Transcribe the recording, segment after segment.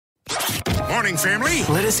morning, family.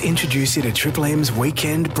 Let us introduce you to Triple M's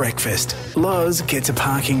weekend breakfast. Loz gets a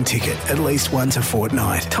parking ticket at least once a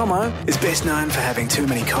fortnight. Tomo is best known for having too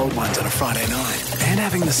many cold ones on a Friday night and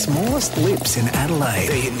having the smallest lips in Adelaide.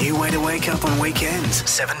 They're your new way to wake up on weekends,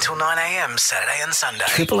 7 till 9 a.m, Saturday and Sunday.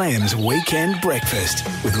 Triple M's weekend breakfast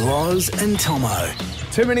with Loz and Tomo.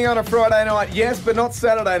 Too many on a Friday night, yes, but not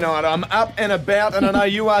Saturday night. I'm up and about, and I know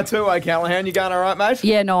you are too, Callahan. You going all right, mate?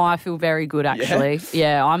 Yeah, no, I feel very good, actually.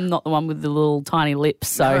 Yeah, I'm not the one with the little tiny lips,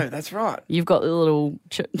 so... No, that's right. You've got the little...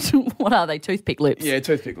 what are they? Toothpick lips? Yeah,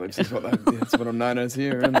 toothpick lips is what that's what I'm known as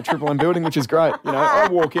here in the Triple M building, which is great. You know, I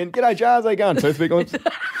walk in, g'day, Jars, how you going? Toothpick lips.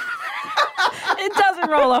 It doesn't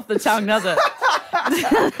roll off the tongue, does it?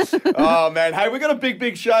 Oh, man. Hey, we've got a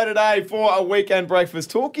big show today for a weekend breakfast.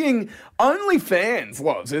 Talking OnlyFans,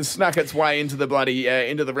 Loz, has snuck its way into the bloody,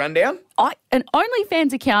 into the rundown. An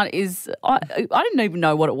OnlyFans account is... I didn't even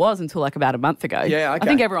know what it was until like about a month ago. Yeah, okay. I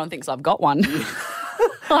think everyone thinks I've got one.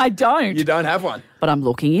 I don't. You don't have one? But I'm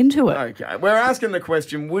looking into it. Okay. We're asking the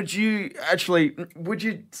question, would you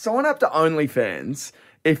sign up to OnlyFans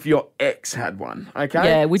if your ex had one, okay?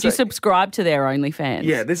 Yeah, would you subscribe to their OnlyFans?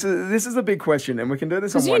 Yeah, this is a big question, and we can do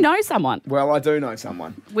this on because you know someone. Well, I do know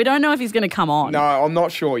someone. We don't know if he's going to come on. No, I'm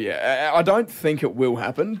not sure yet. I don't think it will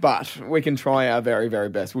happen, but we can try our very, very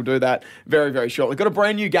best. We'll do that very, very shortly. Got a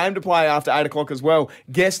brand new game to play after 8 o'clock as well.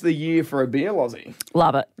 Guess the year for a beer, Lozzie.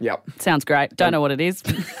 Love it. Yep. Sounds great. Don't know what it is.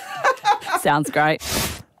 Sounds great.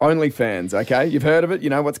 OnlyFans, okay? You've heard of it? You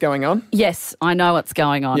know what's going on? Yes, I know what's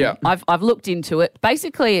going on. Yeah. I've looked into it.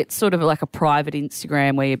 Basically, it's sort of like a private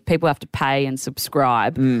Instagram where people have to pay and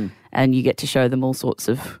subscribe and you get to show them all sorts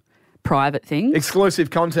of private things. Exclusive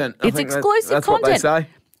content. It's exclusive that's content. That's what they say.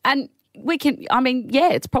 And we can,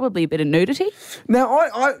 it's probably a bit of nudity. Now,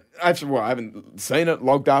 I haven't seen it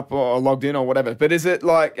logged up or logged in or whatever, but is it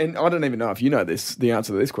like, and I don't even know if you know this, the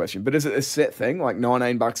answer to this question, but is it a set thing, like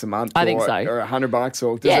 $19 a month? I think so. Or $100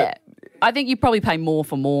 or I think you probably pay more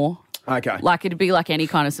for more. Okay. Like it'd be like any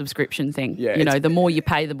kind of subscription thing. Yeah, you know, the more you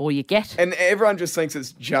pay, the more you get. And everyone just thinks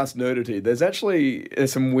it's just nudity. There's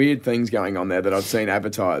some weird things going on there that I've seen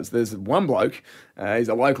advertised. There's one bloke, he's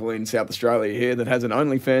a local in South Australia here, that has an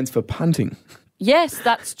OnlyFans for punting. Yes,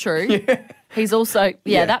 that's true. Yeah. He's also,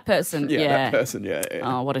 that person. Yeah, that person, yeah.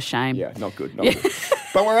 Oh, what a shame. Yeah, not good, not good.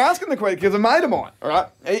 But we're asking the question because a mate of mine, all right,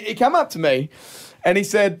 he came up to me and he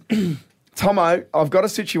said, Tomo, I've got a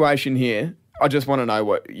situation here. I just want to know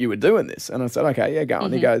what you would do in this. And I said, okay, yeah, go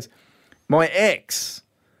on. He goes, my ex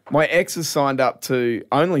has signed up to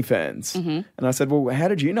OnlyFans. And I said, well, how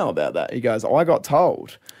did you know about that? He goes, I got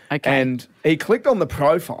told. Okay. And he clicked on the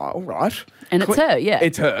profile, right? And it's her, yeah.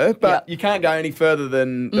 It's her, but you can't go any further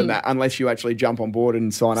than that unless you actually jump on board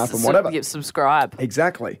and sign up and whatever. You subscribe.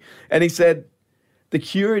 Exactly. And he said, the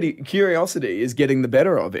curiosity is getting the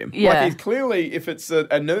better of him. Yeah. Like he's clearly, if it's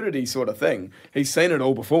a nudity sort of thing, he's seen it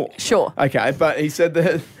all before. Sure. Okay, but he said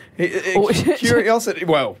that curiosity,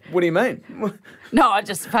 well, what do you mean? No, I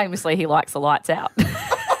just famously he likes the lights out.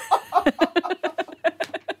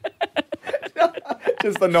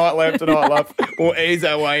 Just the night lamp to night love. We'll ease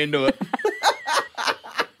our way into it.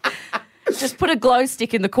 Just put a glow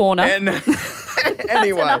stick in the corner. And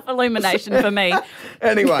anyway. That's enough illumination for me.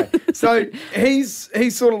 Anyway, so he's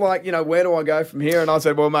sort of like, where do I go from here? And I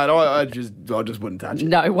said, well, mate, I just wouldn't touch it.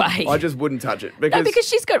 No way. I just wouldn't touch it. Because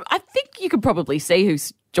she's got, I think you could probably see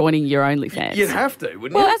who's joining your OnlyFans. You'd have to,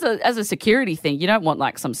 wouldn't you? you? Well, as a security thing, you don't want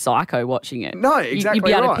like some psycho watching it. No, exactly. You'd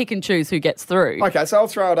be able right. to pick and choose who gets through. Okay, so I'll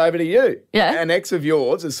throw it over to you. Yeah. An ex of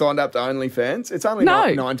yours has signed up to OnlyFans. It's only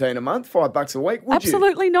 $19 a month, $5 a week. Would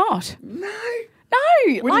Absolutely not. No.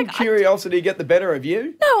 No. Wouldn't curiosity get the better of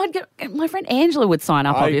you? No, I'd get my friend Angela would sign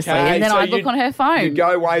up, obviously, and then so I'd look on her phone. You'd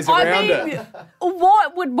go ways around it.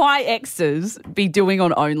 What would my exes be doing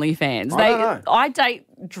on OnlyFans? I don't know. I date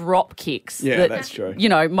drop kicks. Yeah, that's true.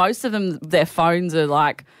 Most of them, their phones are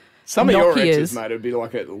like some Nokias. Of your exes, mate, would be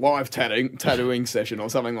like a live tattooing session or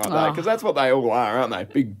something like that, because that's what they all are, aren't they?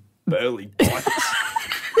 Big, burly bikers.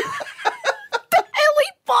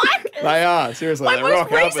 They are, seriously. My they most rock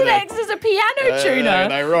up recent with their, ex is a piano tuner.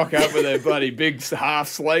 They rock up with their bloody big half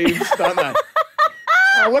sleeves, don't they?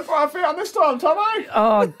 Oh, look what I found this time, Tomo.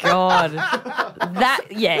 Oh, God.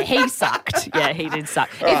 He sucked. Yeah, he did suck.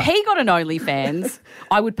 If he got an OnlyFans,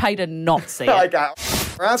 I would pay to not see it. Okay.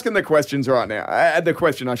 We're asking the questions right now. The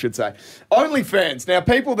question, I should say. OnlyFans. Now,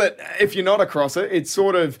 people that, if you're not across it, it's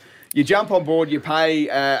sort of... You jump on board, you pay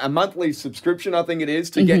a monthly subscription, I think it is,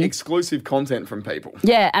 to get exclusive content from people.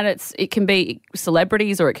 Yeah, and it can be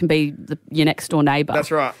celebrities or it can be your next door neighbour.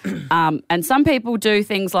 That's right. And some people do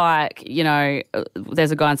things like,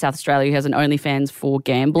 there's a guy in South Australia who has an OnlyFans for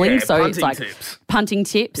gambling. Yeah, so punting it's like tips. punting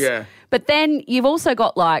tips. Yeah. But then you've also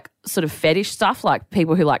got like sort of fetish stuff, like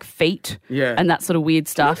people who like feet and that sort of weird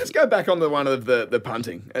stuff. Just go back on the one of the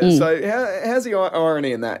punting. So how's the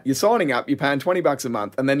irony in that? You're signing up, you're paying $20 a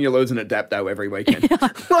month, and then you're losing a Dapto every weekend.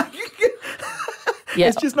 Yeah.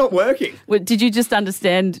 It's just not working. Well, did you just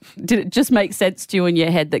understand, did it just make sense to you in your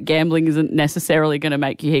head that gambling isn't necessarily going to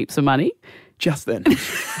make you heaps of money? Just then.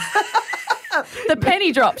 The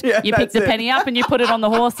penny dropped. Yeah, you picked the penny up and you put it on the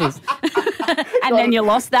horses. And then you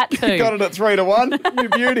lost that too. You got it at 3-1. You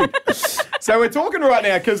beauty. So we're talking right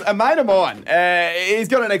now because a mate of mine, he's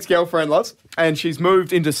got an ex-girlfriend, Loz, and she's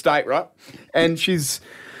moved interstate, right? And she's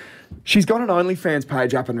got an OnlyFans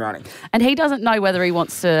page up and running. And he doesn't know whether he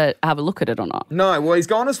wants to have a look at it or not. No, well, he's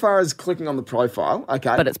gone as far as clicking on the profile,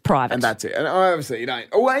 okay? But it's private. And that's it. And obviously you don't.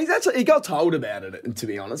 Oh, well, he got told about it, to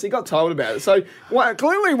be honest. He got told about it. So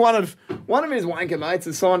clearly one of his wanker mates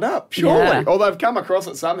has signed up, surely. Yeah. Or they've come across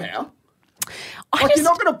it somehow. You're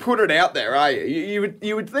not going to put it out there, are you?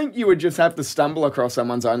 You would think you would just have to stumble across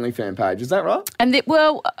someone's OnlyFans page. Is that right? And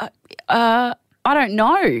I don't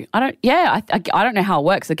know. I don't know how it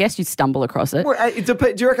works. I guess you stumble across it. Well,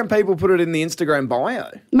 do you reckon people put it in the Instagram bio?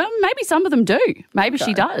 Maybe some of them do. Maybe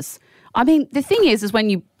she does. I mean, the thing is when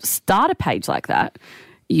you start a page like that,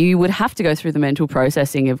 you would have to go through the mental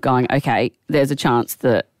processing of going, okay, there's a chance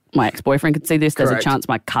that my ex-boyfriend could see this. There's Correct. a chance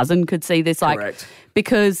my cousin could see this. Correct.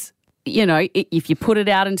 Because, you know, if you put it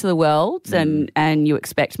out into the world and you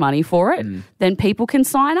expect money for it, then people can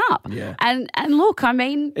sign up. Yeah. And look, I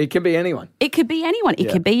mean, It can be anyone. it could be anyone. It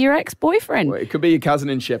could be your ex-boyfriend. Well, it could be your cousin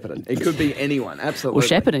in Shepparton. It could be anyone, absolutely. Well,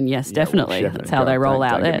 Shepparton, yes, definitely. Shepparton. That's how they roll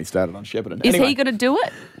out don't there. Get me started on Shepparton. Is Anyway, he going to do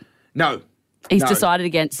it? No. He's No. decided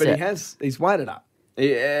against But it. he's weighed it up.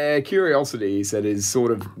 Curiosity, he said, is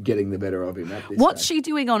sort of getting the better of him at this What's stage. she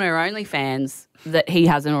doing on her OnlyFans that he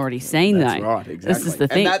hasn't already seen, That's though? right, exactly. This is the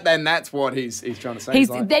thing. And that's what he's trying to say.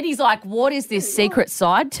 He's like, what is this secret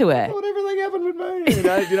side to her? Thought everything happened with me.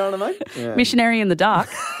 You know what I mean? Yeah. Missionary in the dark.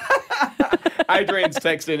 Adrian's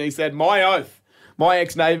texted and he said, my oath. My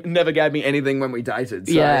ex never gave me anything when we dated,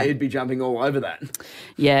 so Yeah. he'd be jumping all over that.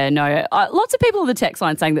 Yeah, no. Lots of people on the text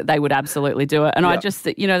line saying that they would absolutely do it. And I Yeah. just,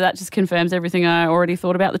 that just confirms everything I already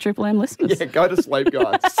thought about the Triple M listeners. Yeah, go to sleep,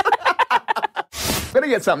 guys. Better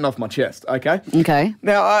get something off my chest, okay? Okay.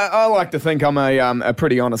 Now, I like to think I'm a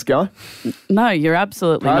pretty honest guy. No, you're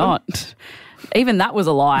absolutely Pardon? not. Even that was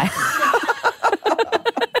a lie.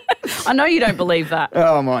 I know you don't believe that.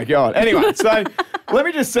 Oh, my God. Anyway, so let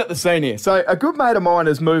me just set the scene here. So a good mate of mine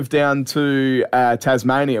has moved down to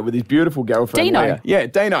Tasmania with his beautiful girlfriend, Dino. Leah. Yeah,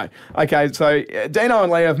 Dino. Okay, so Dino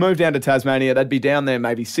and Leah have moved down to Tasmania. They'd be down there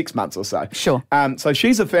maybe 6 months or so. Sure. So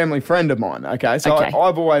she's a family friend of mine, okay? So Okay.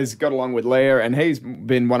 I've always got along with Leah, and he's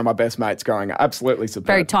been one of my best mates growing up. Absolutely superb.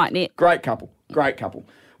 Very tight-knit. Great couple. Great couple.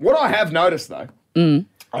 What I have noticed, though,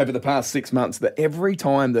 over the past 6 months, that every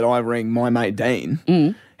time that I ring my mate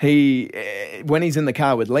Dean, he, when he's in the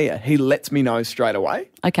car with Leah, he lets me know straight away.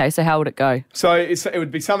 Okay, so how would it go? So it would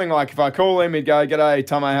be something like if I call him, he'd go, "G'day,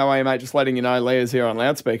 Tomo, how are you, mate? Just letting you know Leah's here on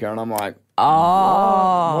loudspeaker." And I'm like,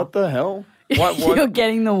 Oh. what the hell? You're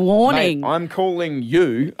getting the warning. Mate, I'm calling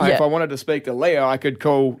you. Yeah. If I wanted to speak to Leah, I could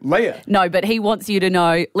call Leah. No, but he wants you to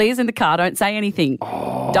know Leah's in the car. Don't say anything.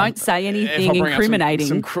 Don't say If I anything bring up incriminating.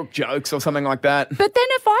 some crook jokes or something like that. But then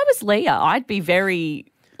if I was Leah, I'd be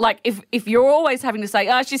very, like, if you're always having to say,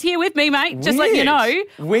 oh, she's here with me, mate, just let you know.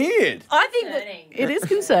 Weird. I think that it is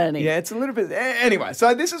concerning. Yeah, it's a little bit. Anyway,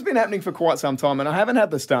 so this has been happening for quite some time, and I haven't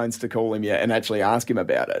had the stones to call him yet and actually ask him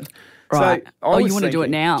about it. Right. So I You was want to do it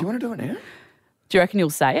thinking, now? Do you want to do it now? Do you reckon he'll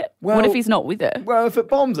say it? Well- What if he's not with her? Well, if it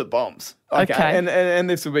bombs, it bombs. Okay. And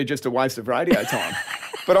this will be just a waste of radio time.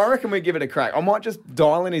 But I reckon we give it a crack. I might just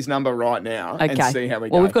dial in his number right now and Okay. see how we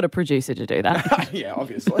go. Well, we've got a producer to do that. Yeah,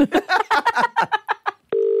 obviously.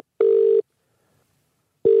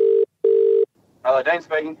 Hello, Dean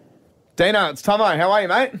speaking. Dino, it's Tomo. How are you,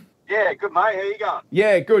 mate? Yeah, good mate. How you going?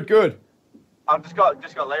 Yeah, good. I've just got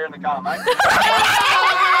Leah in the car, mate.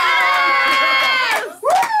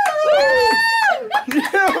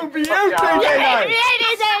 You beauty, Dino.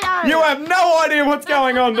 You have no idea what's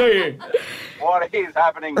going on, do you? What is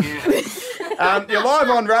happening here? You're live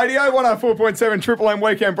on radio, 104.7 Triple M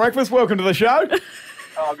Weekend Breakfast. Welcome to the show.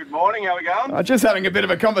 Oh, good morning. How we going? Just having a bit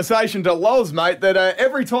of a conversation to Loz, mate, that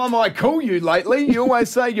every time I call you lately, you always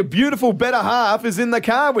say your beautiful better half is in the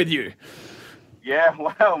car with you. Yeah,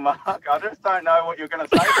 well, Mark, I just don't know what you're going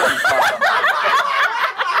to say to him.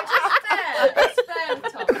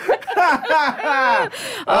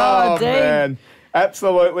 Oh, Dean. man.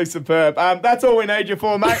 Absolutely superb. That's all we need you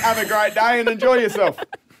for, mate. Have a great day and enjoy yourself.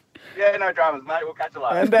 Yeah, no dramas, mate. We'll catch you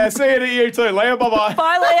later. And see you to you too, Leah. Bye-bye.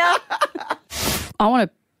 Bye, Leah. I want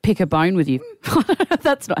to pick a bone with you.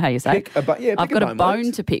 That's not how you say Pick a bone. Yeah, I've pick a got a bone, bone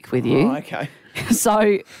Lex. to pick with you. Oh, okay.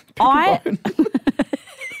 So I,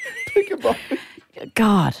 Pick a bone.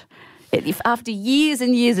 God, if after years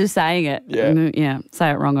and years of saying it, Yeah.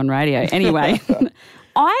 say it wrong on radio. Anyway,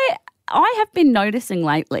 I have been noticing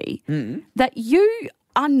lately that you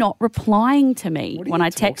are not replying to me What are when you I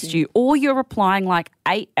text talking- you, or you're replying like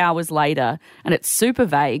 8 hours later and it's super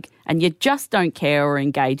vague and you just don't care or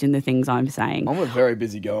engage in the things I'm saying. I'm a very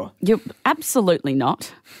busy guy. You're absolutely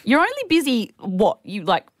not. You're only busy, you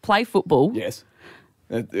like play football. Yes.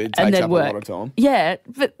 It takes And then up work. a lot of time. Yeah,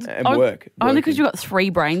 but And work. only because Working. you've got 3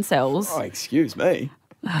 brain cells. Oh, excuse me.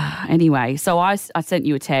 Anyway, so I sent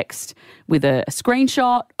you a text with a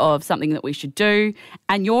screenshot of something that we should do,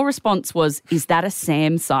 and your response was, "Is that a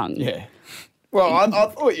Samsung?" Yeah. Well,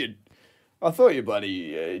 I thought you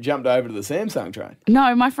bloody jumped over to the Samsung train.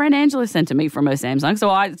 No, my friend Angela sent it me from her Samsung,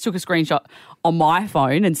 so I took a screenshot on my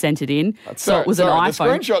phone and sent it in. So it was an The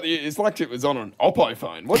iPhone. screenshot, it's like it was on an Oppo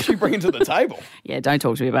phone. What's she bringing to the table? Yeah, don't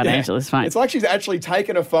talk to me about Yeah. Angela's phone. It's like she's actually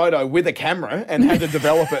taken a photo with a camera and had to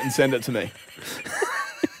develop it and send it to me.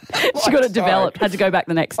 she got it developed, had to go back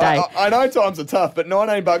the next day. I know times are tough, but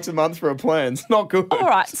 $19 a month for a plan's not good. All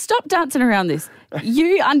right, stop dancing around this.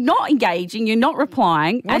 You are not engaging, you're not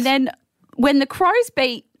replying, and then when the Crows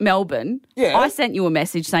beat Melbourne, Yeah. I sent you a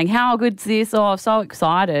message saying, how good's this? Oh, I'm so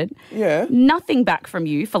excited. Yeah. Nothing back from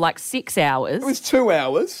you for like 6 hours. It was 2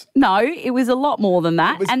 hours. No, it was a lot more than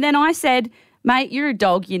that. was- And then I said, mate, you're a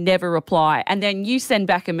dog, you never reply. And then you send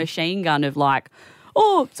back a machine gun of like,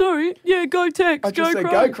 oh, sorry, yeah, go text, I just go said,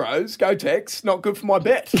 Crows. go Crows, go Tex. Not good for my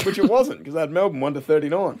bet, which it wasn't because I had Melbourne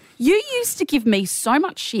 1-39. You used to give me so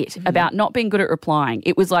much shit Mm-hmm. about not being good at replying.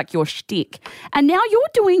 It was like your shtick. And now you're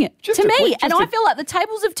doing it Just to a me. quick- And just I a- feel like the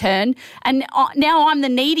tables have turned and now I'm the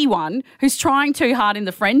needy one who's trying too hard in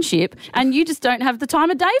the friendship and you just don't have the time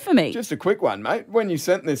of day for me. Just a quick one, mate. When you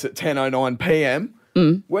sent this at 10:09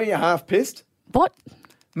 p.m, were you half pissed? What?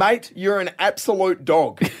 Mate, you're an absolute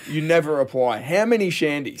dog. You never reply. How many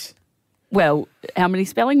shandies? Well, how many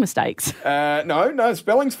spelling mistakes? No,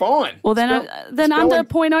 spelling's fine. Well, then Spelling- under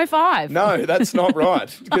 0.05. No, that's not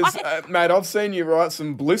right. Because, mate, I've seen you write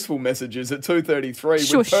some blissful messages at 2:33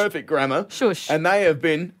 Shush. with perfect grammar. Shush. And they have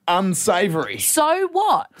been unsavoury. So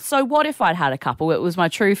what? So what if I'd had a couple? It was my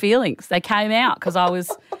true feelings. They came out because I was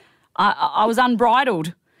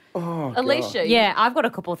unbridled. Oh, Alicia, Yeah, I've got a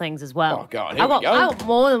couple things as well. Oh, God, here I've we got, go. I've got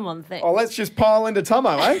more than one thing. Oh, let's just pile into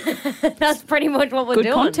Tomo, eh? That's pretty much what we're good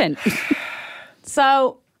doing. content.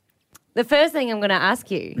 So, the first thing I'm going to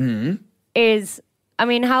ask you Mm-hmm. is, I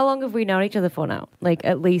mean, how long have we known each other for now? Like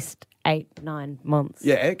at least 8-9 months.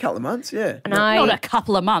 Yeah, a couple of months, yeah. And Not a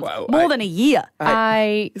couple of months, Well, more than a year.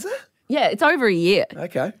 I Is that? Yeah, it's over a year.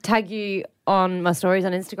 Okay. tag you on my stories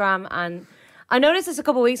on Instagram, and I noticed this a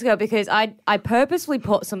couple of weeks ago because I purposefully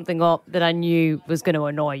put something up that I knew was going to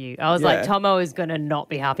annoy you. I was Yeah. like, Tomo is going to not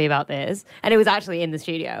be happy about this. And it was actually in the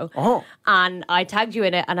studio. Oh. And I tagged you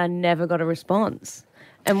in it and I never got a response.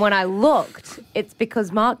 And when I looked, it's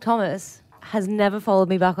because Mark Thomas has never followed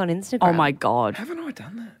me back on Instagram. Oh my God. Haven't I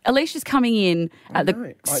done that? Alicia's coming in at the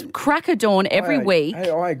know. crack of dawn every week. Hey,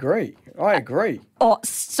 I agree. Oh,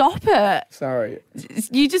 stop it. Sorry.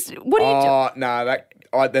 You just, what do you do? Oh,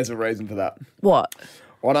 no, there's a reason for that. What?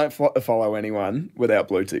 I don't follow anyone without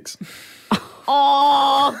blue ticks.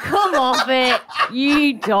 Oh, come off it,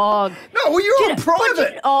 you dog. No, well, you're on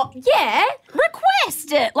private. Oh, yeah.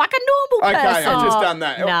 Request it like a normal Okay, person. I've just done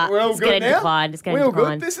that. Nah, We're all it's good getting now? declined. It's getting We're all good?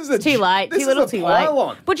 declined. This is It's too late. this Too little, is a too late.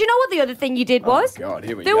 pile-on. But do you know what the other thing you did was? God,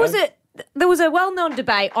 here we there go. was a well-known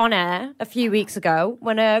debate on air a few weeks ago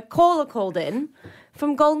when a caller called in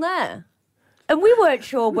from Golden Air. And we weren't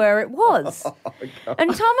sure where it was.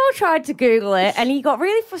 And Tomo tried to Google it and he got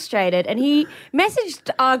really frustrated and he messaged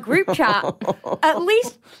our group chat at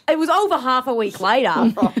least, it was over half a week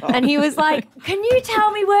later. And he was like, can you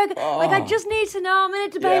tell me where, like, I just need to know, I'm in a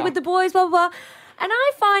debate Yeah. with the boys, blah, blah, blah. And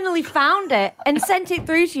I finally found it and sent it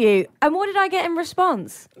through to you. And what did I get in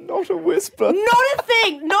response? Not a whisper. Not a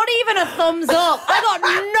thing. Not even a thumbs up. I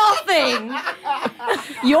got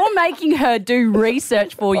nothing. You're making her do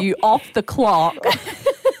research for you off the clock.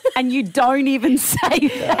 And you don't even say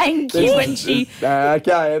thank you when she.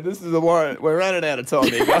 Okay, this is the one. We're running out of time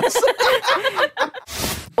here, guys.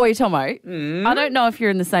 Oi, Tomo, I don't know if you're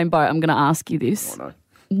in the same boat. I'm going to ask you this. no.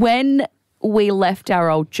 When we left our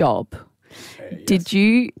old job, did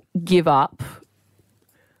you give up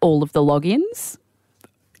all of the logins?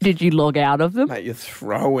 Did you log out of them? Mate, you're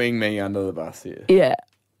throwing me under the bus here. Yeah,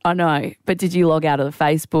 I know. But did you log out of the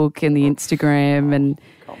Facebook and the Instagram and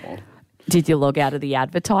Come on. did you log out of the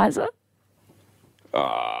advertiser?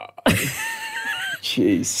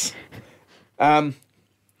 Jeez. I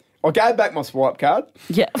gave back my swipe card,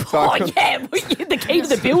 Yeah. I couldn't- The key to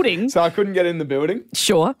the building. so I couldn't get in the building.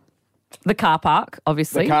 Sure. The car park,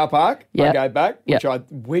 obviously. The car park, Yep. I gave back, which Yep. I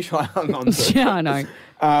wish I hung on to. Yeah, I know.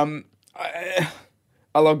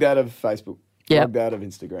 I logged out of Facebook. Yep. Logged out of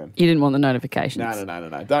Instagram. You didn't want the notifications.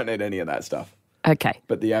 No. Don't need any of that stuff. Okay.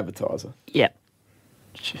 But the advertiser. Yep.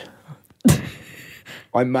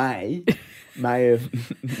 I may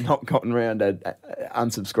have not gotten around to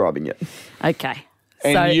unsubscribing yet. Okay.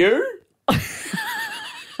 And So- you?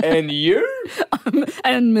 And you?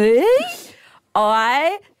 And me,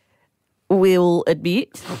 I will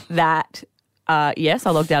admit that, yes,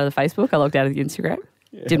 I logged out of the Facebook. I logged out of the Instagram.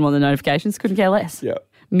 Didn't want the notifications. Couldn't care less. Yeah.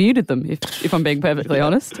 Muted them, if I'm being perfectly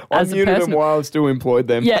honest. I as a muted them person. while I still employed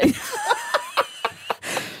them. Yeah.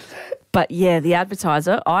 But yeah, the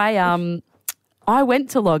advertiser, I went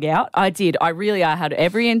to log out. I did. I had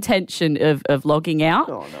every intention of logging out.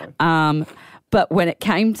 Oh, no. But when it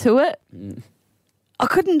came to it, I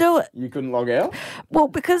couldn't do it. You couldn't log out? Well,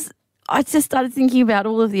 because I just started thinking about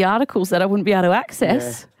all of the articles that I wouldn't be able to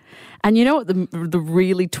access. And you know what the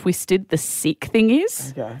really twisted, the sick thing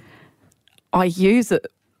is? Okay. I use it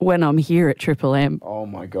when I'm here at Triple M. Oh,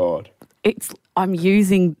 my God. I'm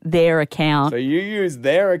using their account. So you use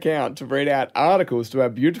their account to read out articles to our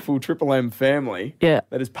beautiful Triple M family Yeah.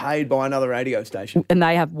 that is paid by another radio station. And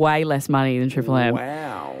they have way less money than Triple M.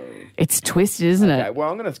 Wow. It's twisted, isn't Okay, it? well,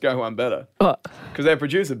 I'm going to go one better. What? Because our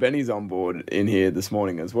producer Benny's on board in here this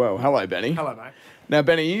morning as well. Hello, Benny. Hello, mate. Now,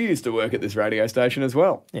 Benny, you used to work at this radio station as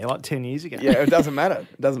well. Yeah, like 10 years ago. Yeah, it doesn't matter.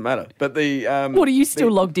 It doesn't matter. But the What are you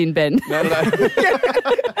still logged in, Ben? No.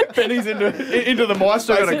 Benny's into the MySpace.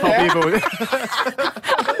 Still got a account. copy of it.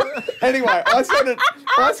 Anyway, I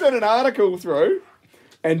sent an article through,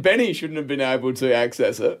 and Benny shouldn't have been able to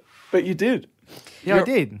access it, but you did. Yeah, I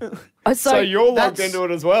did. So you're logged that's- into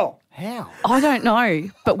it as well. How? I don't know,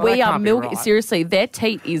 but Well, we that are can't be milking. right. Seriously, their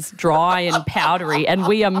teat is dry and powdery, and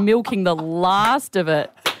we are milking the last of it.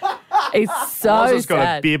 It's so Oz has got a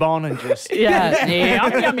sad. bib on and just... Yeah,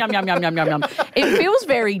 yum, yum, yum, yum, yum, yum, yum. It feels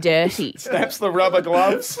very dirty. Snaps the rubber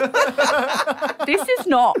gloves. This is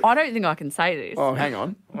not. I don't think I can say this, Oh, hang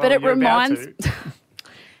on. but it you're about reminds. to.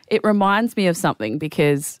 It reminds me of something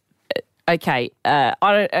because. Okay, I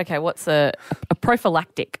don't. Okay, what's a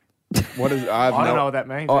prophylactic? What is? I don't know what that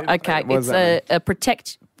means. Oh, either. Okay, What does it's that a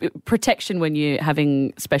protection when you're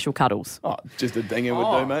having special cuddles. Oh, just a dinger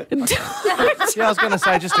would do, mate. Yeah, I was going to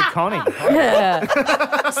say just a Connie. Yeah.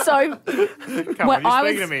 So Come Well, on, I you're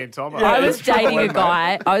speaking was- to me in Tom. I was dating a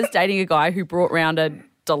guy. I was dating a guy who brought round a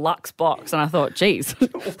deluxe box, and I thought, geez,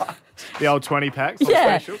 The old 20 packs on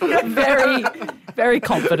yeah, special. very, very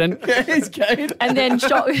confident. Yeah, he's keen. And then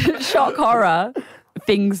shock horror,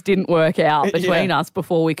 things didn't work out between Yeah. us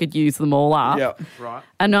before we could use them all up. Yeah. Right.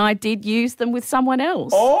 And I did use them with someone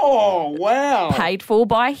else, Oh, wow. paid for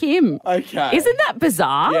by him. Okay. Isn't that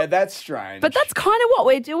bizarre? Yeah, that's strange. But that's kind of what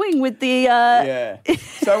we're doing with the. Yeah.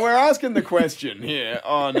 So we're asking the question here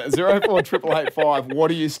on 048885,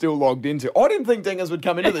 what are you still logged into? I didn't think dingers would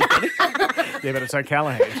come into this, Benny. Yeah, but it's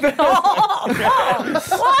O'Callaghan.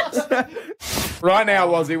 Right now,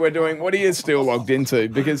 Lozzie, we're doing what are you still logged into?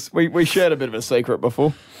 Because we shared a bit of a secret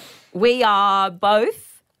before. We are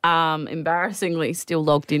both embarrassingly still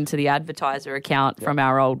logged into the advertiser account from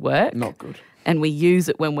our old work. Not good. And we use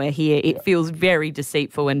it when we're here. It feels very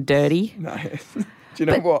deceitful and dirty. No. Do you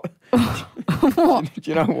know what?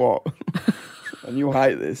 Do you know what? And you'll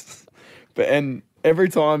hate this. And every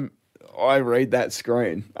time I read that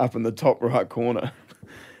screen up in the top right corner,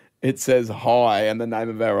 it says hi and the name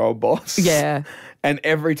of our old boss. Yeah. And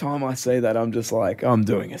every time I see that, I'm just like, I'm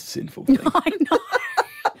doing a sinful thing. I know.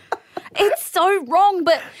 It's so wrong,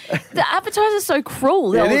 but the advertiser's so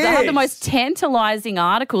cruel. They It have the is. most tantalizing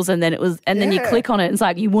articles, and then you Yeah. click on it, and it's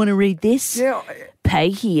like, you want to read this? Yeah, Pay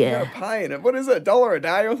here. you're paying it. What is it, $1 a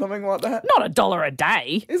day or something like that? Not $1 a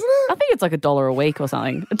day. Isn't I it? think it's like $1 a week or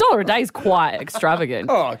something. $1 a day is quite extravagant.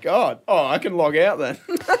 Oh, God. Oh, I can log out then.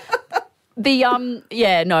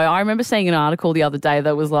 I remember seeing an article the other day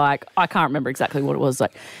that was like, I can't remember exactly what it was,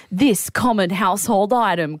 like, this common household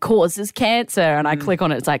item causes cancer. And I click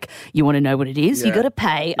on it, it's like, you want to know what it is? You Yeah. got to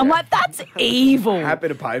pay. I'm like, that's evil. Happy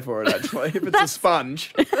to pay for it, actually, if it's a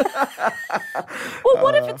sponge. Well,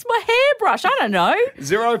 what if it's my hairbrush? I don't know.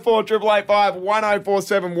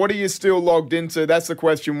 048885 what are you still logged into? That's the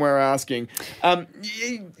question we're asking.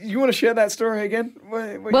 You want to share that story again?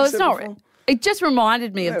 What you Well, it's said not. before? It just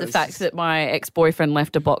reminded me Yeah, of the it's fact just- that my ex-boyfriend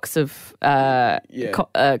left a box of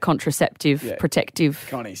contraceptive, Yeah. protective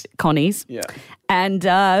Connies. Connies. Yeah. And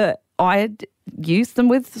I I had used them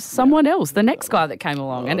with someone else, the next guy that came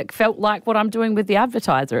along, and it felt like what I'm doing with the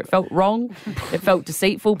advertiser. It felt wrong. It felt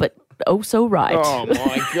deceitful, but also right. Oh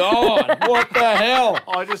my God! What the hell?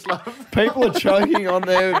 I just love People are choking on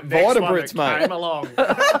their Vitabrits, mate. Came mate. along.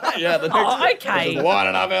 Yeah, the next Oh, okay.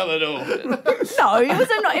 lining up out the door. No,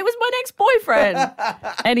 it was my next boyfriend.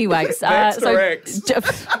 Anyways, Next or ex?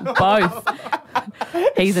 both.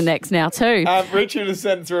 He's an ex now too. Richard has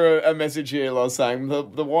sent through a message here. I was saying the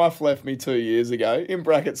wife left me 2 years ago. In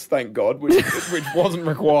brackets, thank God, which wasn't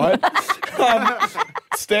required.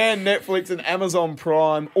 Stan, Netflix, and Amazon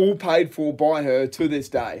Prime, all paid for by her to this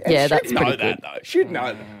day. And Yeah, she'd that's know pretty that good. though. She'd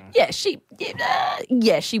know that.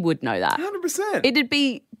 Yeah, she would know that. 100%. It'd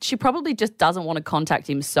be she probably just doesn't want to contact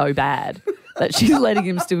him so bad that she's letting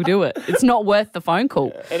him still do it. It's not worth the phone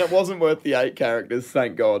call. And it wasn't worth the 8 characters,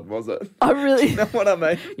 thank God, was it? I really, You know what I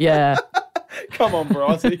mean? yeah. Come on,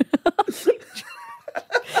 Brycey.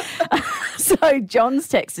 So John's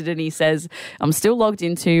texted and he says, I'm still logged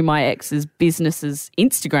into my ex's business's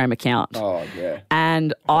Instagram account. Oh, yeah.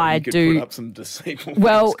 And I you could do. put up some deceitful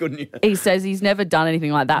Well, things, couldn't you? he says he's never done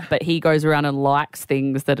anything like that, but he goes around and likes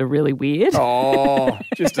things that are really weird. Oh,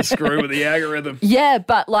 just to screw with the algorithm. Yeah,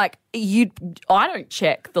 but like I don't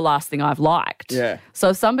check the last thing I've liked. Yeah. So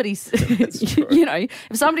if somebody's, true. if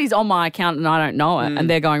somebody's on my account and I don't know it and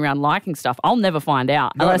they're going around liking stuff, I'll never find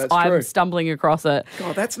out No, unless that's I'm true. stumbling across it.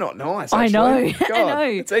 God, that's not nice. I know, actually. God, I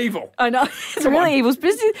know. It's evil. I know it's really evil.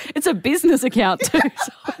 It's a business account too.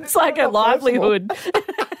 So it's like a livelihood.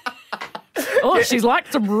 Oh, she's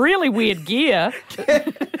liked some really weird gear.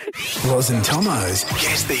 Loz and Tomo's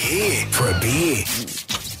Guess the Year for a beer.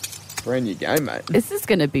 Brand new game, mate. This is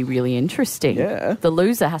going to be really interesting. Yeah. The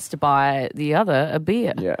loser has to buy the other a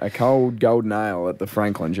beer. Yeah, a cold golden ale at the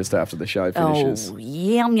Franklin just after the show finishes. Oh,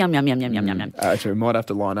 yum, yum, yum, yum, yum, yum, yum. Actually, we might have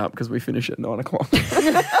to line up because we finish at 9 o'clock.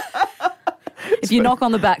 If you knock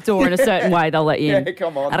on the back door in a certain way, they'll let you in. Yeah,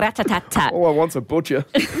 come on. Rat-a-tat-tat. All I want's a butcher.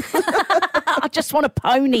 I just want a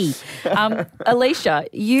pony. Alicia,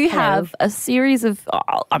 you have a series of,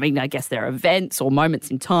 I guess they're events or moments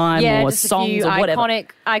in time or just a songs few or whatever.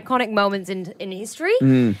 iconic moments in history,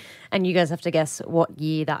 and you guys have to guess what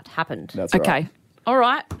year that happened. That's right. Okay. All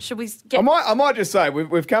right. Should we get... I might just say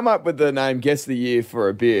we've come up with the name Guess the Year for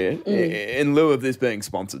a beer in lieu of this being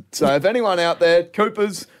sponsored. So if anyone out there,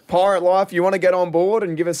 Coopers, Pirate Life, you want to get on board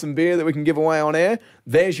and give us some beer that we can give away on air,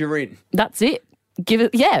 there's your in. That's it. Give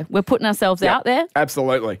it. Yeah, we're putting ourselves out there.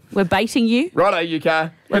 Absolutely. We're baiting you. Righto, UK.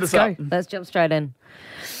 Let us Let's go. up. Let's jump straight in.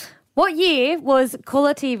 What year was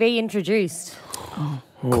Colour TV introduced?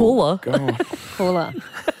 Cooler. Colour.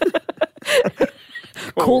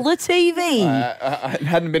 Cooler TV. It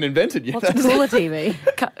hadn't been invented yet. What's Colour TV?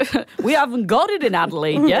 We haven't got it in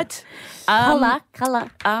Adelaide yet. Colour.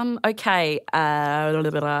 Okay.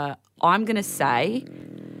 I'm going to say...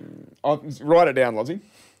 Write it down, Lozzie.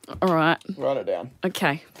 All right. Write it down.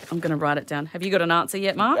 Okay. I'm going to write it down. Have you got an answer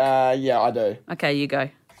yet, Mark? Yeah, I do. Okay, you go.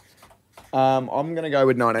 I'm going to go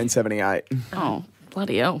with 1978. Oh,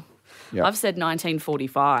 bloody hell. Yep. I've said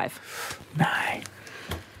 1945. No.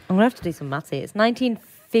 I'm going to have to do some maths here. It's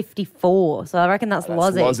 1954, so I reckon that's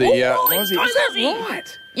Lozzie. Lozzie, yeah. Oh, Lozzie. go Is that Lozzie.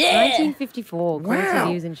 right? Yeah. 1954.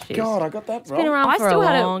 Quality News introduced. God, I got that Been wrong. around for a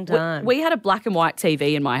long time. We had a black and white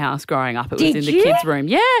TV in my house growing up. It was Did in the you? kids' room.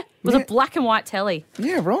 Yeah. It was Yeah. a black and white telly.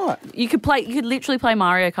 Yeah, right. You could literally play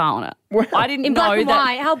Mario Kart on it. Wow. I didn't In know black and that.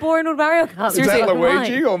 white. How boring would Mario Kart be? Is that Black and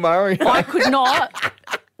Luigi white. or Mario? I could not.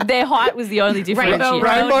 Their height was the only differentiator.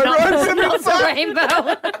 Rainbow Road, not Road, the- not the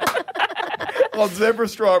rainbow. On Zebra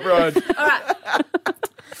Stripe Road.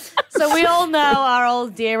 So we all know our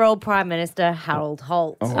dear old Prime Minister, Harold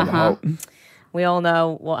Holt. We all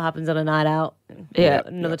know what happens on a night out. Yeah.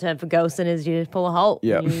 Another term for ghosting is you pull a Holt.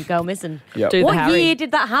 Yeah. You go missing. Yeah. Do the What Harry. year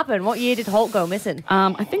did that happen? What year did Holt go missing?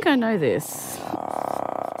 I think I know this.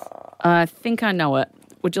 I think I know it.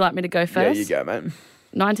 Would you like me to go Yeah, first? you go, man.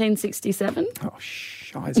 1967? Oh,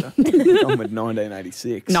 shizer. I'm with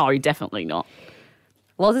 1986. No, definitely not.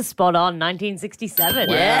 Was it spot on? 1967.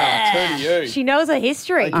 Wow, turn to you. She knows her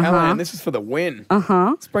history. Hey, Callahan, this is for the win.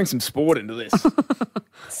 Let's bring some sport into this.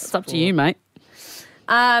 It's up to you, mate.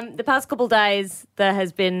 The past couple days, there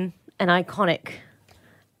has been an iconic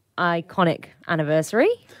anniversary.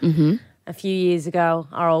 Mm-hmm. A few years ago,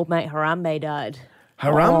 our old mate Harambe died.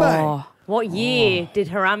 Harambe. What year did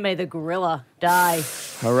Harambe the gorilla die?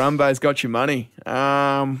 Harambe's got your money.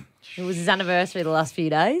 It was his anniversary the last few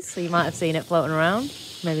days, so you might have seen it floating around.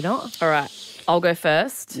 Maybe not. All right. I'll go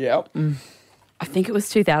first. Yep. I think it was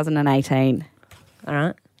 2018. All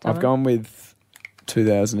right. I've gone with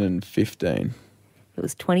 2015. It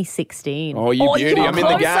was 2016. Oh, you beauty. you're I'm in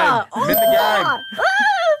the game. closer. I'm in the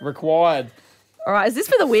game. Required. All right, is this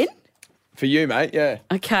for the win? For you, mate, yeah.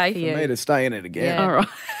 Okay. For me to stay in it again. Yeah. All right.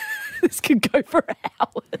 This could go for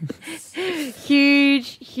hours.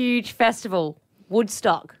 Huge festival.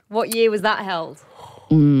 Woodstock. What year was that held?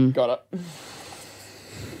 Got it.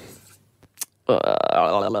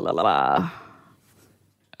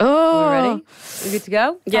 Oh, Ready? We good to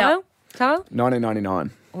go? Yeah. Tomo?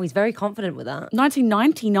 1999. Oh, he's very confident with that.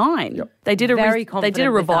 1999. Yep. They did a Very they did confident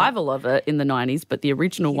a with that. revival of it in the 90s, but the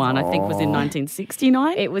original one I think was in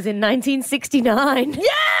 1969. It was in 1969.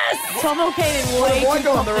 Yes! Tomo came in way Why too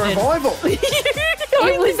got the confident. revival?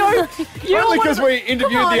 I only know. Only because we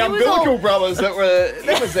interviewed Come on, the it was Umbilical all- Brothers that were.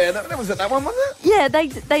 That was there. That was it. That one, was it? Yeah,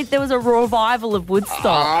 they there was a revival of Woodstock.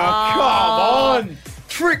 Oh, come on.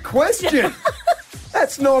 Trick question.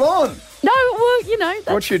 That's not on. No, well, you know, that's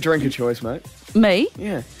What's your drink of choice, mate? me.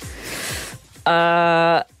 Yeah.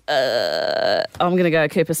 I'm gonna go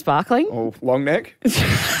Cooper Sparkling. Oh, long neck.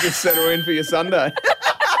 Just settle in for your Sunday.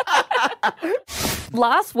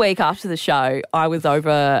 Last week after the show, I was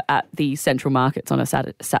over at the Central Markets on a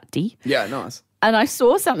Saturday, Yeah, nice. and I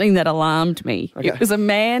saw something that alarmed me. Okay. It was a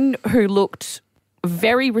man who looked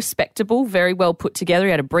very respectable, very well put together.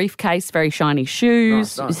 He had a briefcase, very shiny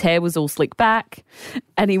shoes. Nice. His hair was all slicked back,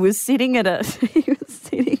 and he was sitting at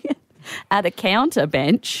a counter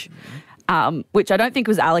bench. Which I don't think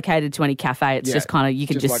was allocated to any cafe. It's Yeah, just kind of you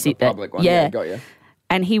can just like sit the there. public one. Yeah, got you.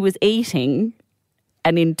 And he was eating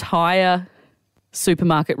an entire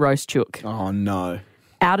supermarket roast chook Oh, no.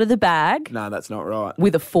 out of the bag No, that's not right.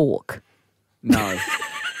 with a fork. No.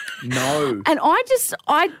 No. And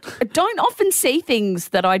I don't often see things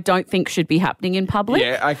that I don't think should be happening in public.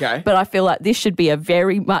 Yeah, okay. But I feel like this should be a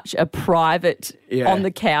very much a private Yeah. on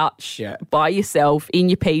the couch Yeah. by yourself in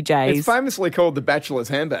your PJs. It's famously called the bachelor's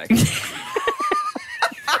handbag.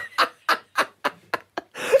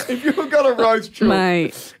 If you've got a roast chook,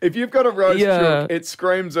 Mate. if you've got a roast Yeah. chook, it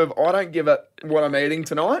screams of I don't give a what I'm eating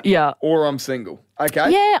tonight. Yeah. Or I'm single.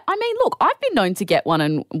 Okay. Yeah, I mean, look, I've been known to get one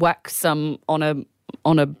and whack some on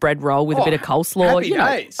a bread roll with a Oh, bit of coleslaw. happy you know.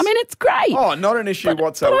 days. I mean, it's great. Oh, not an issue But I'm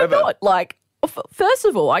whatsoever. not like. First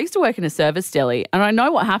of all, I used to work in a service deli, and I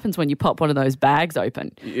know what happens when you pop one of those bags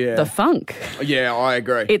open. Yeah. The funk. Yeah, I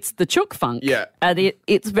agree. It's the chook funk. Yeah. And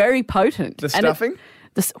it's very potent. The And stuffing?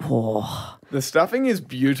 Oh, The stuffing is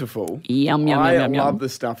beautiful. Yum, yum, I yum, yum, love yum. the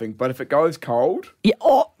stuffing, but if it goes cold, yeah.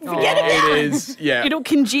 Oh, forget it it. is. Yeah. It'll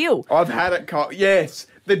congeal. I've had it cold. Yes.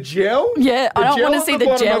 The gel? Yeah, I The don't gel wanna at see the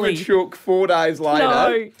bottom jelly. Of a chook 4 days later.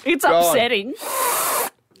 No, it's God, upsetting.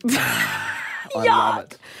 I love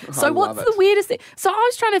it. So I what's love the it. weirdest thing? So I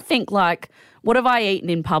was trying to think, like, what have I eaten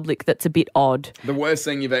in public that's a bit odd? The worst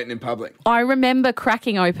thing you've eaten in public? I remember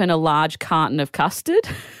cracking open a large carton of custard.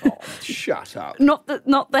 Oh, shut up. Not the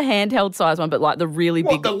handheld size one, but like the really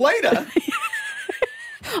What, big. the liter?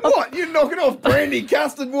 What? You're knocking off brandy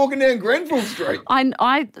custard walking down Grenfell Street?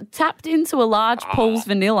 I tapped into a large Paul's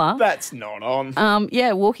vanilla. That's not on.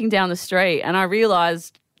 Yeah, walking down the street, and I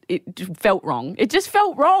realised it felt wrong. It just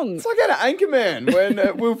felt wrong. It's like at Anchorman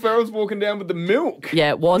when Will Ferrell's walking down with the milk. Yeah,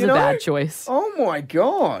 it was You a know? bad choice. Oh, my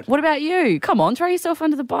God. What about you? Come on, throw yourself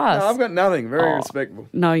under the bus. No, I've got nothing. Very respectable.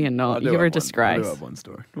 No, you're I not. do You're have a one. disgrace. I do have one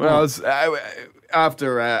story. Well, I was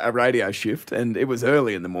after a radio shift, and it was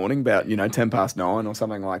early in the morning, about 9:10 or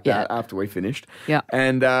something like that. Yeah. After we finished, Yeah.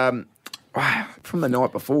 and from the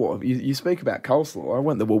night before, you speak about coleslaw. I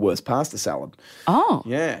went the Woolworths pasta salad. Oh.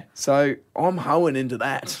 Yeah, so I'm hoeing into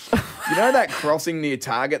that. You know that crossing near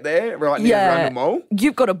Target there, right near Rundle Mall?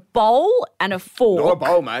 You've got a bowl and a fork. Not a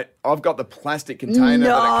bowl, mate. I've got the plastic container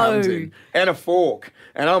that it comes No. in and a fork,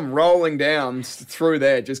 and I'm rolling down through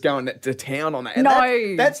there, just going to town on that. And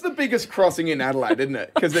No. that's the biggest crossing in Adelaide, isn't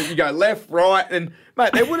it? Because you go left, right, and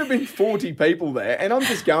mate, there would have been 40 people there, and I'm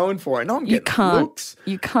just going for it, and I'm You getting can't. looks.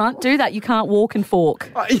 You can't do that. You can't walk and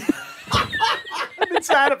fork. I've been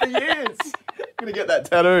saying it for years. I'm gonna get that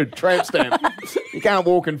tattooed, tramp stamp. You can't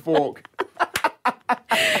walk and fork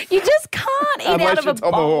You just can't eat out unless of you're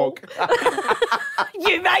a bowl. tomahawk.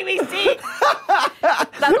 You make me sick.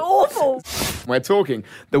 That's awful. We're talking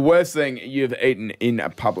the worst thing you've eaten in a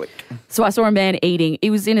public. So I saw a man eating. He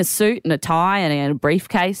was in a suit and a tie and he had a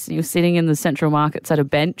briefcase. And he was sitting in the Central Markets at a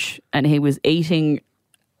bench and he was eating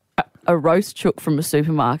a roast chook from a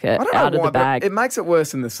supermarket I don't know out of why, the bag. but it makes it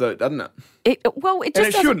worse in the suit, doesn't it? It And just it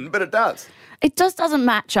doesn't, shouldn't, but it does. it just doesn't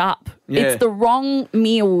match up. Yeah. It's the wrong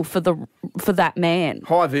meal for that man.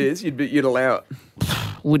 High vis, you'd allow it.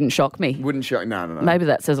 Wouldn't shock me. Wouldn't show. No. Maybe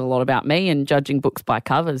that says a lot about me and judging books by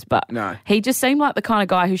covers, but No. he just seemed like the kind of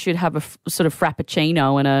guy who should have a sort of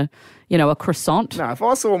frappuccino and a croissant. No, if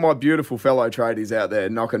I saw my beautiful fellow tradies out there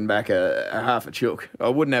knocking back a half a chook, I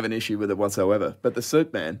wouldn't have an issue with it whatsoever. But the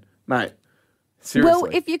suit man, mate, seriously. Well,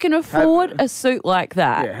 if you can afford a suit like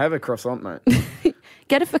that, Yeah, have a croissant, mate.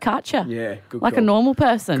 get a focaccia. Yeah, good like call. a normal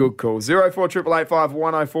person. Good call.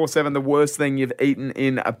 0488851047, the worst thing you've eaten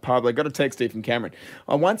in a pub. I got a text here from Cameron.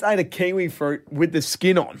 I once ate a kiwi fruit with the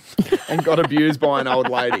skin on and got abused by an old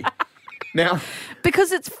lady. Now,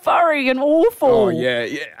 Because it's furry and awful. oh, yeah.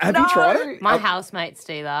 Have you tried it? My housemates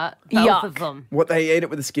do that. Both Yuck. of them. What, they eat it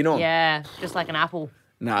with the skin on? Yeah, just like an apple.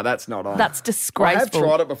 No, that's not on. That's I disgraceful. have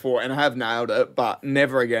tried it before and I have nailed it, but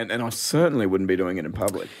never again. And I certainly wouldn't be doing it in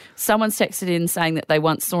public. Someone's texted in saying that they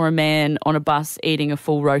once saw a man on a bus eating a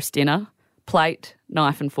full roast dinner, plate,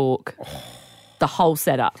 knife and fork. The whole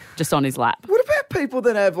setup just on his lap. What about people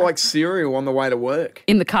that have like cereal on the way to work?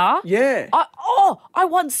 In the car? Yeah. I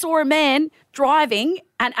once saw a man driving,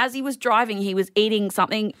 and as he was driving, he was eating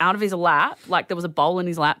something out of his lap, like there was a bowl in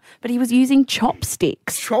his lap, but he was using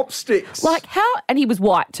chopsticks. Chopsticks. Like how, and he was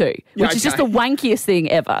white too, Yeah, which is just okay. the wankiest thing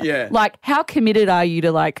ever. Yeah. Like how committed are you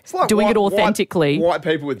to like, It's like doing it authentically? White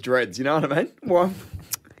people with dreads, you know what I mean? Well,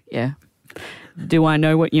 Yeah. Do I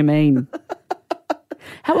know what you mean?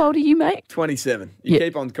 How old are you, mate? 27. You Yeah.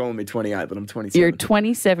 keep on calling me 28, but I'm 27. You're a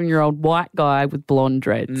 27-year-old white guy with blonde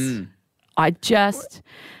dreads. I just...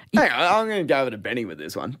 Hang on, I'm going to go over to Benny with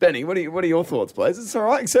this one. Benny, what are your thoughts, please? Is this all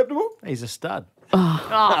right? Acceptable? He's a stud.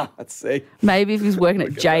 Let's see. Maybe if he was working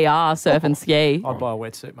at JR Surf and Ski. I'd buy a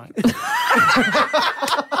wetsuit, mate.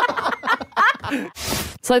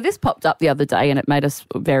 So this popped up the other day and it made us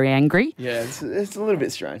very angry. Yeah, it's a little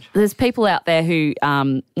bit strange. There's people out there who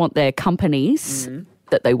want their companies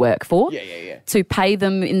that they work for Yeah. to pay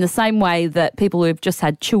them in the same way that people who've just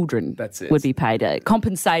had children That's it. would be paid,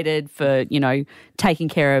 compensated for, taking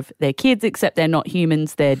care of their kids, except they're not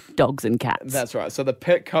humans, they're dogs and cats. That's right. So the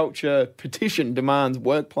pet culture petition demands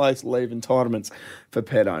workplace leave entitlements for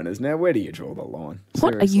pet owners. Now, where do you draw the line?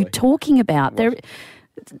 What are you Seriously. talking about?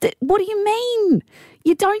 What do you mean?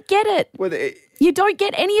 You don't get it. Well, You don't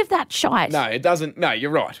get any of that shite. no, it doesn't. No,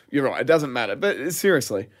 you're right. You're right. It doesn't matter. But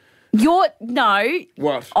seriously, No.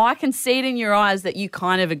 what? I can see it in your eyes that you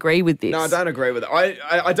kind of agree with this. No, I don't agree with it.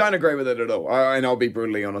 I don't agree with it at all. And I'll be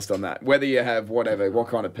brutally honest on that. Whether you have what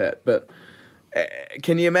kind of pet. But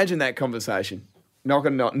can you imagine that conversation?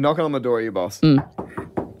 Knocking on the door of your boss.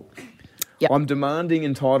 Yep. I'm demanding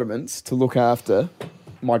entitlements to look after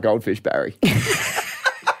my goldfish, Barry.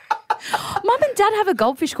 Mum and Dad have a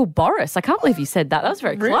goldfish called Boris. I can't believe you said that. That was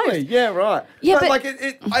very Really? close. Yeah, right. Yeah, but- like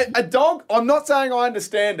a dog. I'm not saying I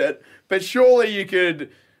understand it, but surely you could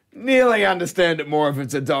nearly understand it more if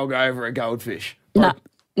it's a dog over a goldfish. No.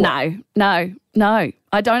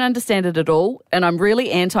 I don't understand it at all. And I'm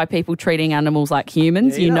really anti people treating animals like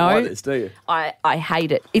humans. You you don't know, like this, do you? I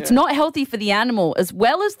hate it. It's not healthy for the animal as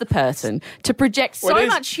well as the person to project so Well, it is-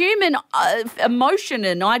 much human emotion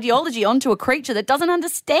and ideology onto a creature that doesn't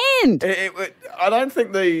understand. I don't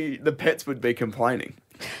think the pets would be complaining.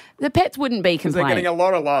 The pets wouldn't be Because they're complaining. getting a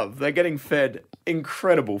lot of love. They're getting fed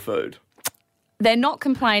incredible food. They're not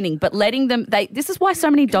complaining, but letting them. This is why so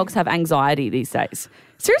many dogs have anxiety these days.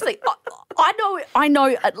 Seriously, I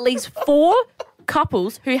know at least 4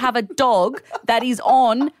 couples who have a dog that is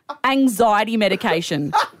on anxiety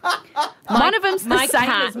medication. One of them's the same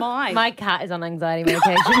as mine. My cat is on anxiety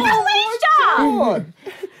medication. Alicia, God,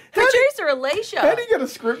 producer Alicia. how do you get a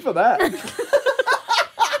script for that?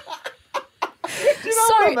 Do you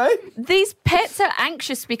know what I mean? These pets are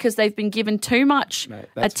anxious because they've been given too much Mate,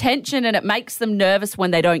 that's- attention and it makes them nervous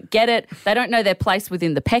when they don't get it. They don't know their place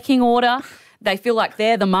within the pecking order. They feel like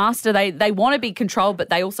they're the master. They want to be controlled, but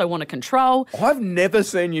they also want to control. I've never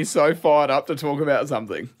seen you so fired up to talk about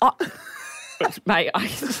something. Mate,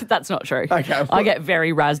 that's not true. Okay, I well- get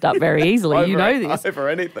very razzed up very easily. You know this. Over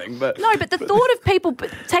anything, but No, but the thought of people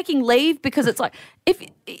taking leave because it's like, if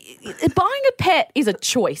buying a pet is a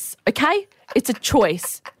choice, okay? It's a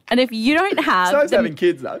choice. And if you don't have... so is them- having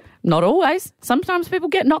kids though. Not always. Sometimes people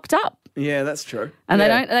get knocked up Yeah, that's true. and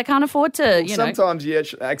Yeah. they can't afford to, you know. Sometimes you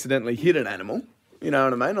accidentally hit an animal, you know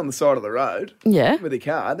what I mean, on the side of the road. Yeah. With your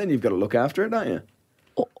car, then you've got to look after it, don't you?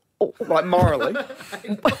 Like morally.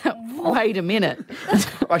 Wait a minute.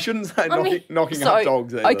 I shouldn't say knocking So, up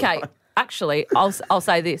dogs either. okay, actually, I'll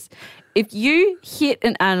say this. If you hit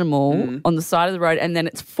an animal Mm-hmm. on the side of the road and then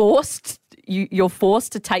it's forced, you're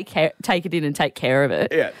forced to take it in and take care of it.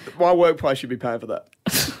 Yeah, my workplace should be paying for that.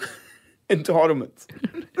 Entitlements.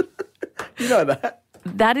 You know that.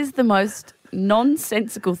 That is the most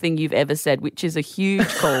nonsensical thing you've ever said, which is a huge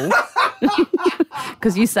call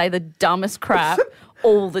because you say the dumbest crap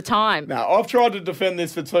all the time. No, I've tried to defend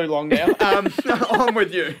this for too long now. I'm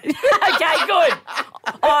with you. Okay, good.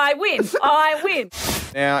 I win.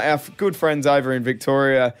 Now, our good friends over in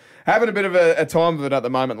Victoria having a bit of a time of it at the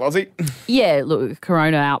moment, Lozzie. Yeah, look,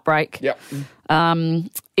 corona outbreak. Yep.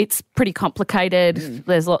 It's pretty complicated.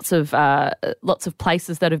 There's lots of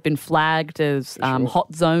places that have been flagged as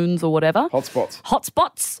hot zones or whatever.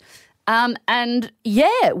 Hotspots. And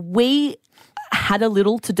yeah, we had a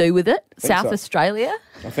little to do with it. South so. Australia.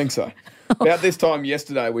 I think so. About this time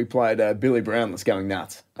yesterday, we played Billy Brownless going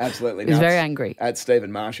nuts. Absolutely nuts. He was very angry. At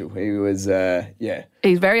Stephen Marshall. He was,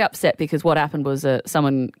 He's very upset because what happened was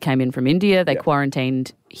someone came in from India. They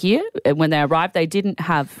quarantined here. And when they arrived, they didn't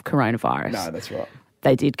have coronavirus. No, that's right.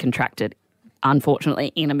 They did contract it,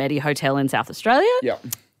 unfortunately, in a Medi hotel in South Australia. Yeah.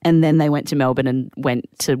 And then they went to Melbourne and went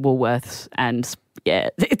to Woolworths and, yeah,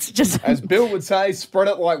 it's just... As Bill would say, spread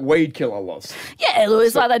it like weed killer, Loz. Yeah, it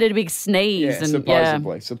was like they did a big sneeze.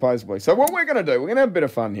 Yeah, supposedly. So what we're going to do, we're going to have a bit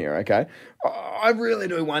of fun here, okay? I really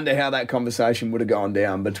do wonder how that conversation would have gone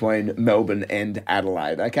down between Melbourne and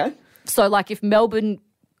Adelaide, okay? So, like, if Melbourne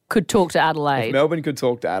could talk to Adelaide... If Melbourne could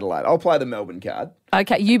talk to Adelaide. I'll play the Melbourne card.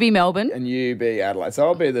 Okay, you be Melbourne. And you be Adelaide. So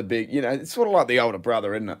I'll be the big, it's sort of like the older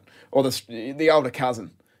brother, isn't it? Or the older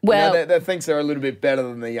cousin. Well, that thinks they're a little bit better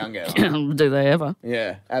than the younger. Do they ever?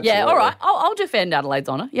 Yeah, absolutely. Yeah, all right. I'll defend Adelaide's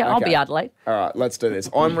honour. Yeah, I'll be Adelaide. All right, let's do this.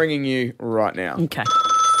 I'm ringing you right now. Okay.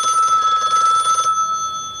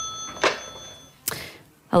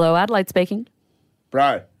 Hello, Adelaide speaking.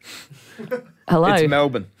 Bro. Hello. It's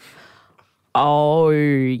Melbourne. Oh,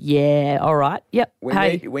 yeah. All right. Yep.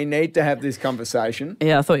 We need to have this conversation.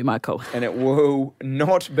 Yeah, I thought you might call. And it will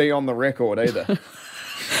not be on the record either.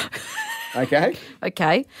 Okay?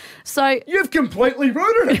 Okay. So... You've completely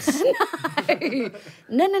rooted us.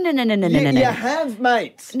 No. You have,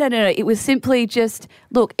 mate. No. It was simply just,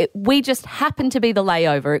 look, we just happened to be the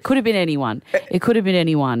layover. It could have been anyone. It could have been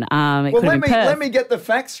anyone. Let me get the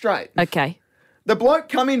facts straight. Okay. The bloke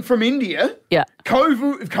come in from India. Yeah.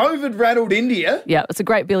 COVID rattled India. Yeah, it's a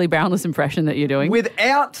great Billy Brownless impression that you're doing.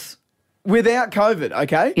 Without COVID,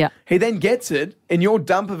 okay? Yeah. He then gets it in your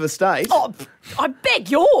dump of a state. Oh, I beg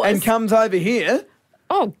yours. And comes over here.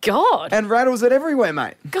 Oh, God. And rattles it everywhere,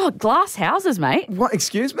 mate. God, glass houses, mate. What,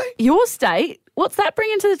 excuse me? Your state, what's that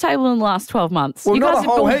bringing to the table in the last 12 months? Well, not a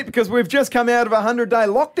whole heap because we've just come out of a 100-day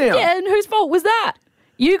lockdown. Yeah, and whose fault was that?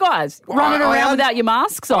 You guys running around without your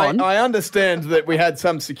masks on. I understand that we had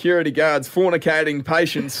some security guards fornicating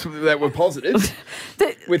patients that were positive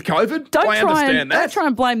with COVID. Don't try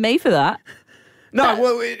and blame me for that. No,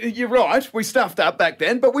 well, you're right. We stuffed up back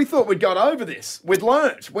then, but we thought we'd got over this. We'd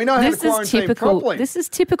learnt. We know how to quarantine properly. This is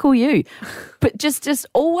typical you. But just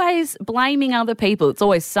always blaming other people. It's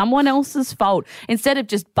always someone else's fault. Instead of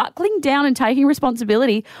just buckling down and taking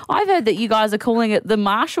responsibility, I've heard that you guys are calling it the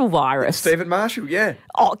Marshall virus. Stephen Marshall, yeah.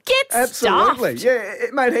 Oh, get Absolutely. stuffed. Yeah,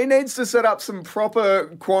 mate, he needs to set up some proper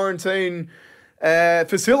quarantine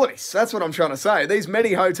facilities. That's what I'm trying to say. These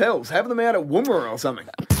Medi hotels, have them out at Woomera or something.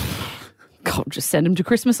 God, just send them to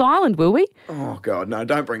Christmas Island, will we? Oh, God, no,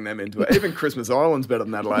 don't bring them into it. Even Christmas Island's better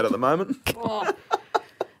than Adelaide at the moment.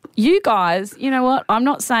 You guys, you know what? I'm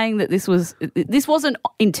not saying that this wasn't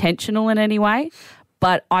intentional in any way,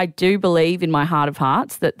 but I do believe in my heart of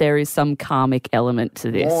hearts that there is some karmic element to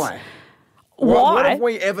this. Why? Why? What have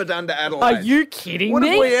we ever done to Adelaide? Are you kidding me? What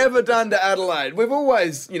have we ever done to Adelaide? We've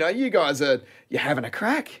always, you guys you're having a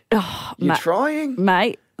crack. Oh, you're trying.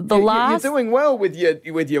 Mate. You're doing well with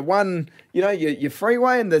your one, your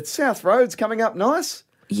freeway and the South Road's coming up nice.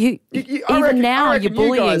 You're bullying.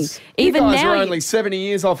 You guys are only 70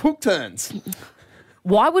 years off hook turns.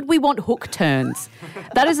 Why would we want hook turns?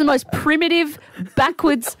 That is the most primitive,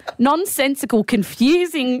 backwards, nonsensical,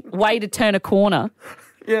 confusing way to turn a corner.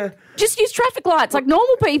 Yeah. Just use traffic lights like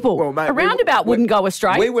normal people. Well, mate, a roundabout wouldn't go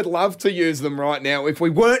astray. We would love to use them right now if we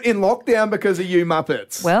weren't in lockdown because of you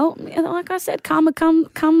muppets. Well, like I said, karma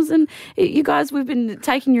comes and you guys, we've been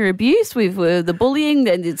taking your abuse, the bullying,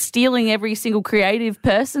 and stealing every single creative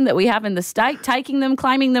person that we have in the state, taking them,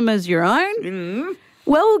 claiming them as your own. Mm-hmm.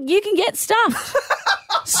 Well, you can get stuffed.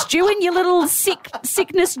 Stew in your little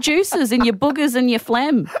sickness juices and your boogers and your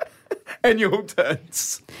phlegm. And your hook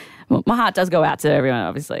turns. Well, my heart does go out to everyone,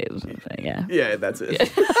 obviously. Yeah. Yeah, that's it.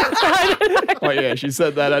 Oh, yeah, she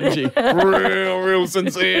said that, hadn't she? Real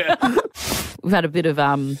sincere. We've had a bit of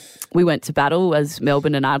we went to battle as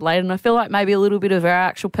Melbourne and Adelaide, and I feel like maybe a little bit of our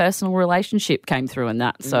actual personal relationship came through in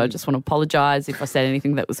that. So I just want to apologise if I said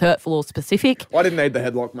anything that was hurtful or specific. I didn't need the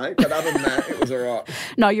headlock, mate, but other than that, it was all right.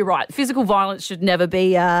 No, you're right. Physical violence should never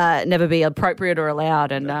be appropriate or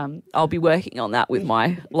allowed, and I'll be working on that with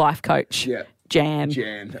my life coach, Yeah. Jan.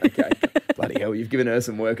 Jan, okay. Bloody hell, you've given her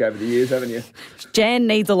some work over the years, haven't you? Jan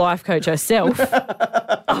needs a life coach herself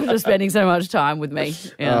after spending so much time with me.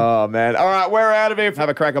 Yeah. Oh, man. All right, we're out of here. Have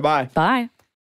a cracker. Bye. Bye.